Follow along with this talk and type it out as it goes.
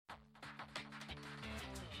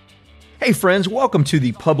Hey friends, welcome to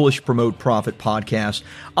the Publish, Promote, Profit podcast.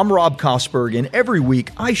 I'm Rob Kosberg, and every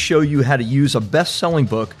week I show you how to use a best-selling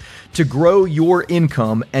book to grow your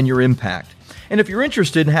income and your impact. And if you're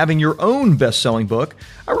interested in having your own best-selling book,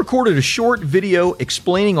 I recorded a short video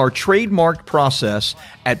explaining our trademarked process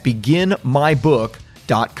at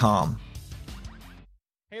beginmybook.com.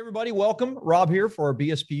 Hey everybody, welcome. Rob here for our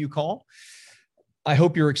BSPU call. I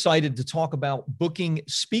hope you're excited to talk about booking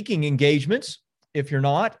speaking engagements. If you're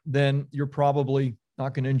not, then you're probably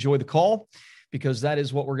not going to enjoy the call because that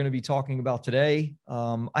is what we're going to be talking about today.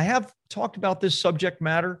 I have talked about this subject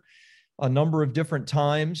matter a number of different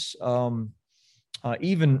times.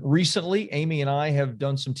 Even recently, Amy and I have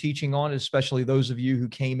done some teaching on it, especially those of you who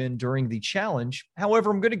came in during the challenge.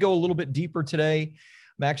 However, I'm going to go a little bit deeper today.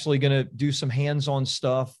 I'm actually going to do some hands-on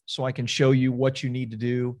stuff so I can show you what you need to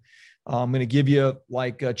do. I'm going to give you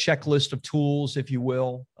like a checklist of tools, if you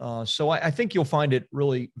will. So I think you'll find it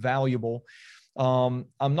really valuable. I'm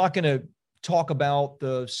not going to talk about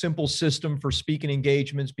the simple system for speaking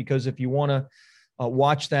engagements because if you want to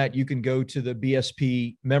watch that, you can go to the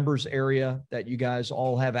BSP members area that you guys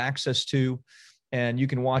all have access to, and you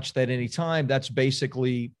can watch that anytime. That's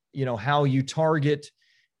basically, how you target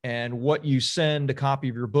and what you send, a copy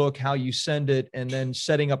of your book, how you send it, and then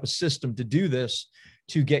setting up a system to do this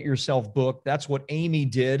to get yourself booked. That's what Amy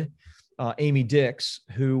did. Amy Dix,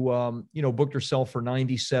 who, booked herself for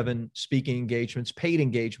 97 speaking engagements, paid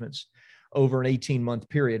engagements over an 18-month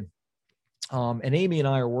period. And Amy and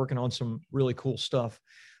I are working on some really cool stuff.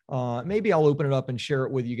 Maybe I'll open it up and share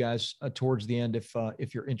it with you guys towards the end if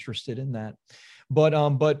you're interested in that.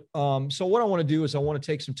 So what I want to do is I want to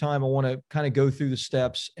take some time. I want to kind of go through the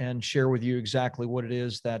steps and share with you exactly what it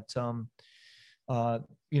is that,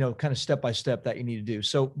 kind of step-by-step that you need to do.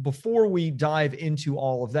 So before we dive into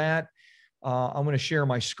all of that, I'm going to share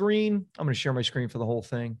my screen. I'm going to share my screen for the whole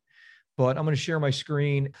thing, but I'm going to share my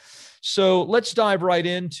screen. So let's dive right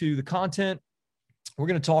into the content. We're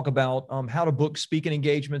going to talk about how to book speaking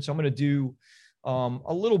engagements. I'm going to do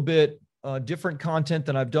a little bit different content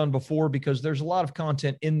than I've done before because there's a lot of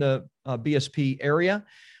content in the BSP area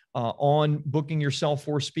on booking yourself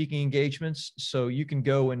for speaking engagements. So you can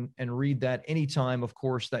go and read that anytime, of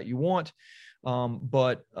course, that you want.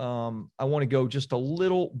 But I want to go just a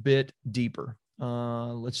little bit deeper.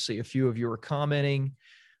 Let's see. A few of you are commenting.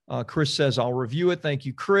 Chris says, I'll review it. Thank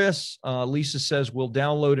you, Chris. Lisa says, we'll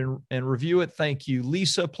download and review it. Thank you,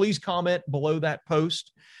 Lisa. Please comment below that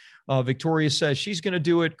post. Victoria says she's going to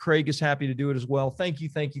do it. Craig is happy to do it as well. Thank you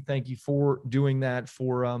for doing that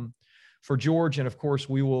for George. And of course,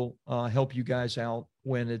 we will help you guys out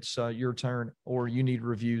when it's your turn or you need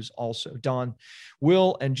reviews also. Don,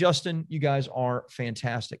 Will, and Justin, you guys are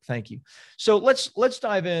fantastic. Thank you. So let's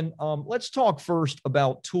dive in. Let's talk first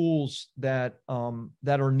about tools that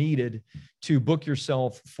are needed to book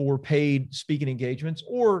yourself for paid speaking engagements.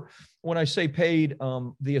 Or when I say paid,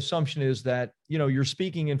 the assumption is that, you're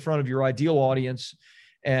speaking in front of your ideal audience.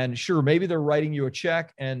 And sure, maybe they're writing you a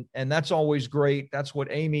check and that's always great. That's what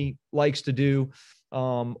Amy likes to do.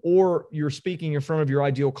 Or you're speaking in front of your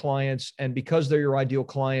ideal clients, and because they're your ideal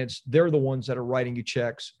clients, they're the ones that are writing you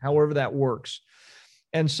checks, however that works.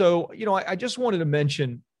 And so, I just wanted to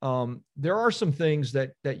mention, there are some things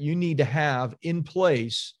that you need to have in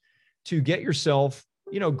place to get yourself,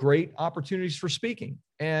 great opportunities for speaking.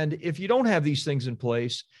 And if you don't have these things in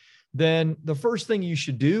place, then the first thing you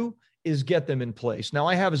should do is get them in place. Now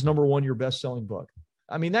I have as number one, your best-selling book.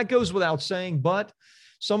 I mean, that goes without saying, but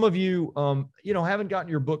some of you, haven't gotten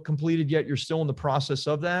your book completed yet. You're still in the process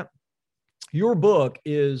of that. Your book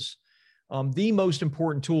is the most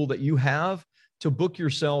important tool that you have to book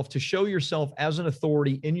yourself, to show yourself as an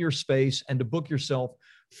authority in your space, and to book yourself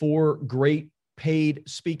for great paid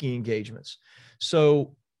speaking engagements.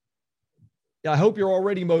 So I hope you're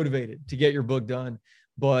already motivated to get your book done.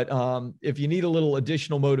 But if you need a little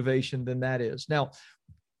additional motivation, then that is. Now,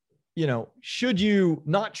 should you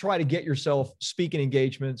not try to get yourself speaking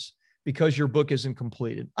engagements because your book isn't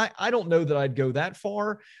completed? I don't know that I'd go that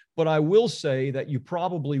far, but I will say that you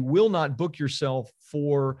probably will not book yourself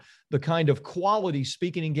for the kind of quality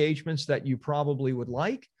speaking engagements that you probably would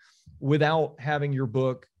like without having your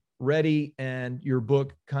book ready and your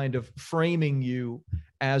book kind of framing you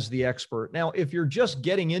as the expert. Now, if you're just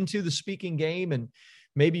getting into the speaking game and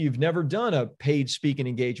maybe you've never done a paid speaking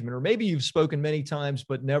engagement, or maybe you've spoken many times,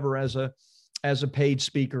 but never as a paid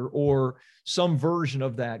speaker or some version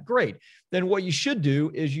of that. Great. Then what you should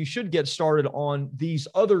do is you should get started on these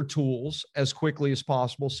other tools as quickly as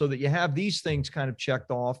possible so that you have these things kind of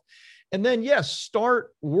checked off. And then, yes,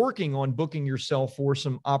 start working on booking yourself for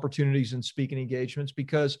some opportunities and speaking engagements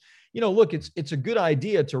because, look, it's a good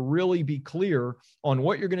idea to really be clear on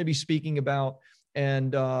what you're going to be speaking about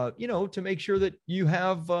and, to make sure that you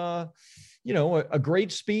have, a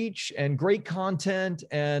great speech and great content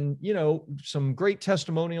and, some great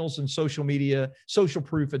testimonials and social media, social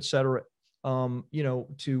proof, et cetera,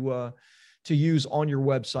 to use on your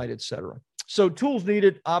website, et cetera. So tools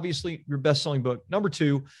needed, obviously, your best-selling book. Number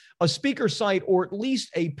 2, a speaker site or at least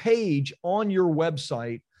a page on your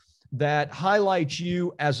website that highlights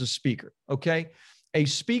you as a speaker, okay? A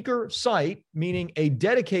speaker site, meaning a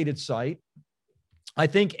dedicated site. I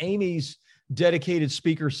think Amy's dedicated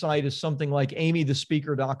speaker site is something like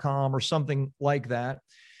amythespeaker.com or something like that.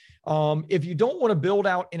 If you don't want to build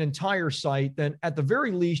out an entire site, then at the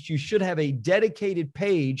very least, you should have a dedicated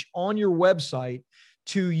page on your website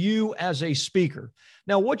to you as a speaker.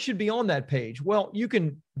 Now, what should be on that page? Well, you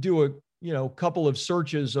can do a couple of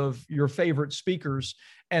searches of your favorite speakers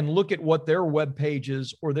and look at what their web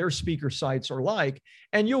pages or their speaker sites are like,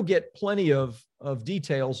 and you'll get plenty of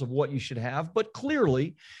details of what you should have. But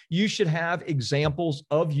clearly, you should have examples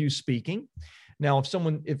of you speaking. Now, if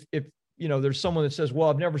there's someone that says, well,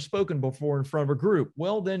 I've never spoken before in front of a group,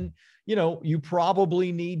 well, then, you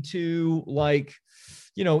probably need to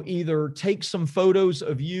either take some photos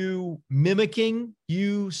of you mimicking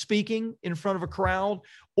you speaking in front of a crowd,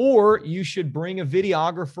 or you should bring a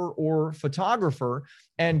videographer or photographer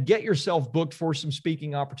and get yourself booked for some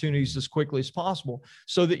speaking opportunities as quickly as possible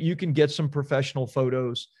so that you can get some professional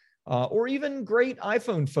photos or even great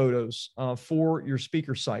iPhone photos for your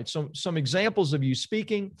speaker site. So some examples of you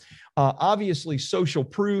speaking, obviously social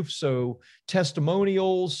proof, so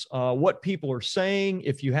testimonials, what people are saying.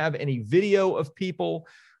 If you have any video of people,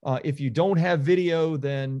 if you don't have video,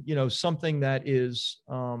 then, something that is,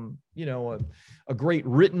 a great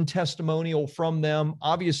written testimonial from them.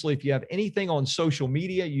 Obviously, if you have anything on social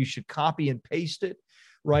media, you should copy and paste it,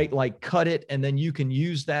 right? Like cut it, and then you can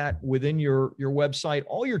use that within your website.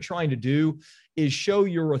 All you're trying to do is show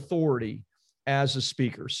your authority as a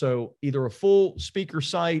speaker. So either a full speaker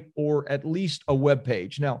site or at least a web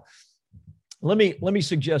page. Now, let me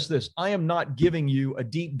suggest this. I am not giving you a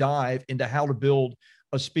deep dive into how to build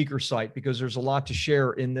a speaker site because there's a lot to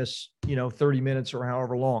share in this, 30 minutes or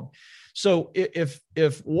however long. So if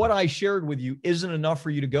what I shared with you isn't enough for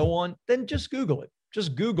you to go on, then just Google it.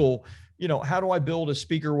 Just Google, how do I build a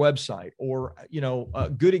speaker website or,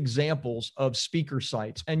 good examples of speaker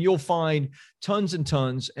sites, and you'll find tons and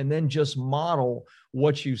tons, and then just model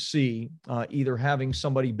what you see, either having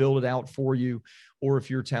somebody build it out for you, or if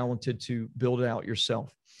you're talented to build it out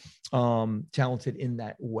yourself, talented in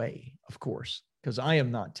that way, of course, because I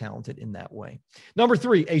am not talented in that way. Number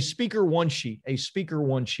 3, a speaker one sheet,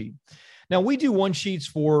 Now, we do one sheets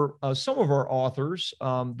for some of our authors,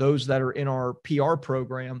 those that are in our PR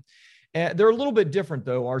program. And they're a little bit different,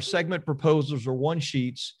 though. Our segment proposals or one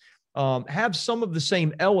sheets have some of the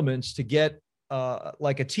same elements to get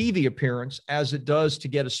like a TV appearance as it does to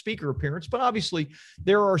get a speaker appearance. But obviously,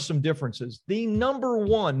 there are some differences. The number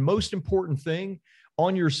one most important thing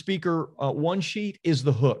on your speaker one sheet is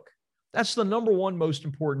the hook. That's the number one most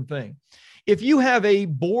important thing. If you have a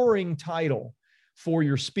boring title for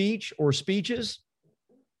your speech or speeches,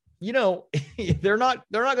 they're not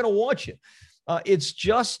going to watch it. It's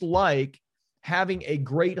just like having a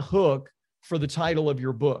great hook for the title of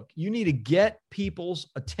your book. You need to get people's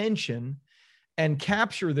attention and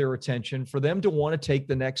capture their attention for them to want to take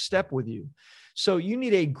the next step with you. So you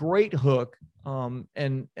need a great hook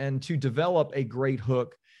and to develop a great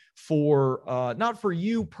hook for not for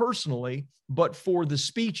you personally, but for the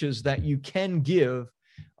speeches that you can give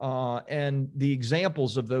and the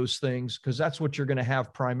examples of those things, because that's what you're going to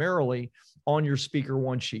have primarily on your speaker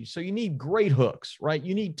one sheet. So you need great hooks, right?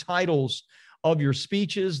 You need titles of your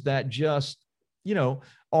speeches that just,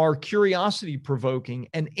 are curiosity provoking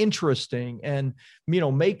and interesting and,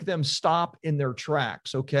 make them stop in their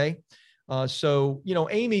tracks. Okay. So,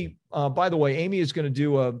 Amy, by the way, Amy is going to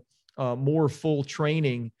do a more full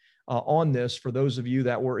training on this for those of you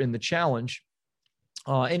that were in the challenge.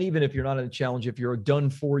 And even if you're not in the challenge, if you're a done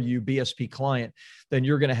for you BSP client, then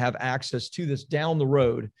you're going to have access to this down the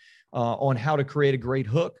road on how to create a great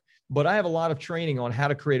hook. But I have a lot of training on how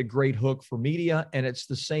to create a great hook for media, and it's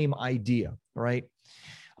the same idea, right?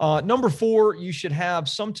 Number 4, you should have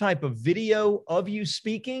some type of video of you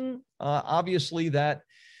speaking. Obviously, that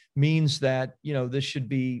means that, this should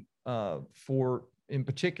be for, in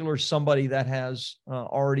particular, somebody that has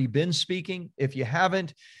already been speaking. If you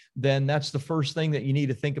haven't, then that's the first thing that you need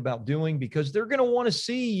to think about doing, because they're going to want to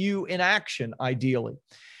see you in action, ideally.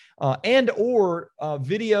 and or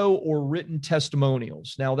video or written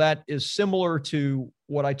testimonials. Now, that is similar to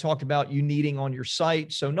what I talked about you needing on your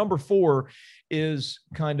site. So number 4 is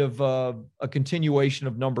kind of a continuation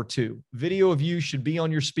of number 2. Video of you should be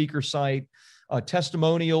on your speaker site.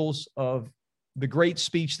 Testimonials of the great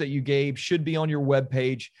speech that you gave should be on your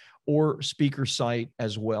webpage or speaker site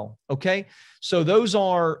as well. Okay, so those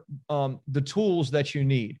are the tools that you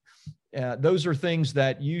need. Those are things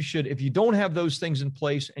that you should, if you don't have those things in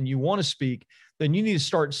place and you want to speak, then you need to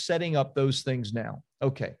start setting up those things now.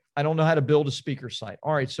 Okay, I don't know how to build a speaker site.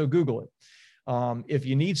 All right, so Google it. If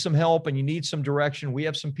you need some help and you need some direction, we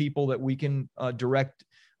have some people that we can direct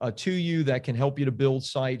to you that can help you to build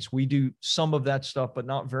sites. We do some of that stuff, but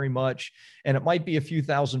not very much. And it might be a few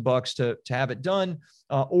 $1,000s to have it done.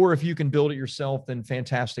 Or if you can build it yourself, then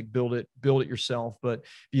fantastic, build it yourself. But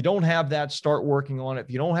if you don't have that, start working on it. If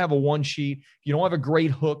you don't have a one sheet, if you don't have a great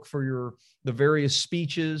hook for the various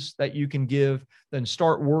speeches that you can give, then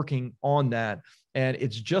start working on that. And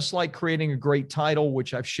it's just like creating a great title,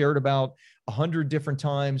 which I've shared about 100 different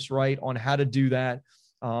times, right, on how to do that.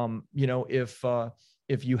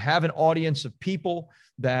 If you have an audience of people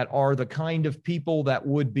that are the kind of people that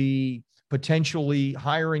would be potentially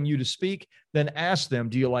hiring you to speak, then ask them,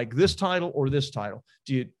 do you like this title or this title?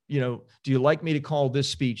 Do you like me to call this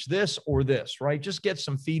speech this or this, right? Just get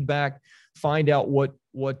some feedback, find out what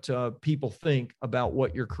people think about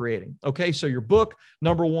what you're creating. Okay, so your book,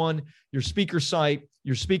 number 1, your speaker site,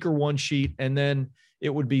 your speaker one sheet, and then it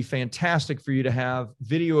would be fantastic for you to have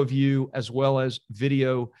video of you as well as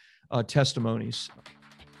video testimonies.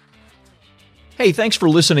 Hey, thanks for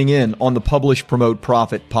listening in on the Publish, Promote,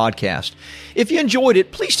 Profit podcast. If you enjoyed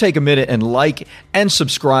it, please take a minute and like and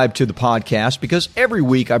subscribe to the podcast, because every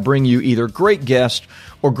week I bring you either great guests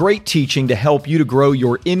or great teaching to help you to grow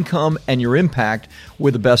your income and your impact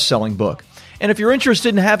with a best-selling book. And if you're interested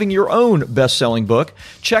in having your own best-selling book,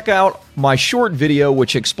 check out my short video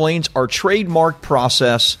which explains our trademark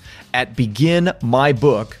process at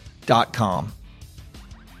beginmybook.com.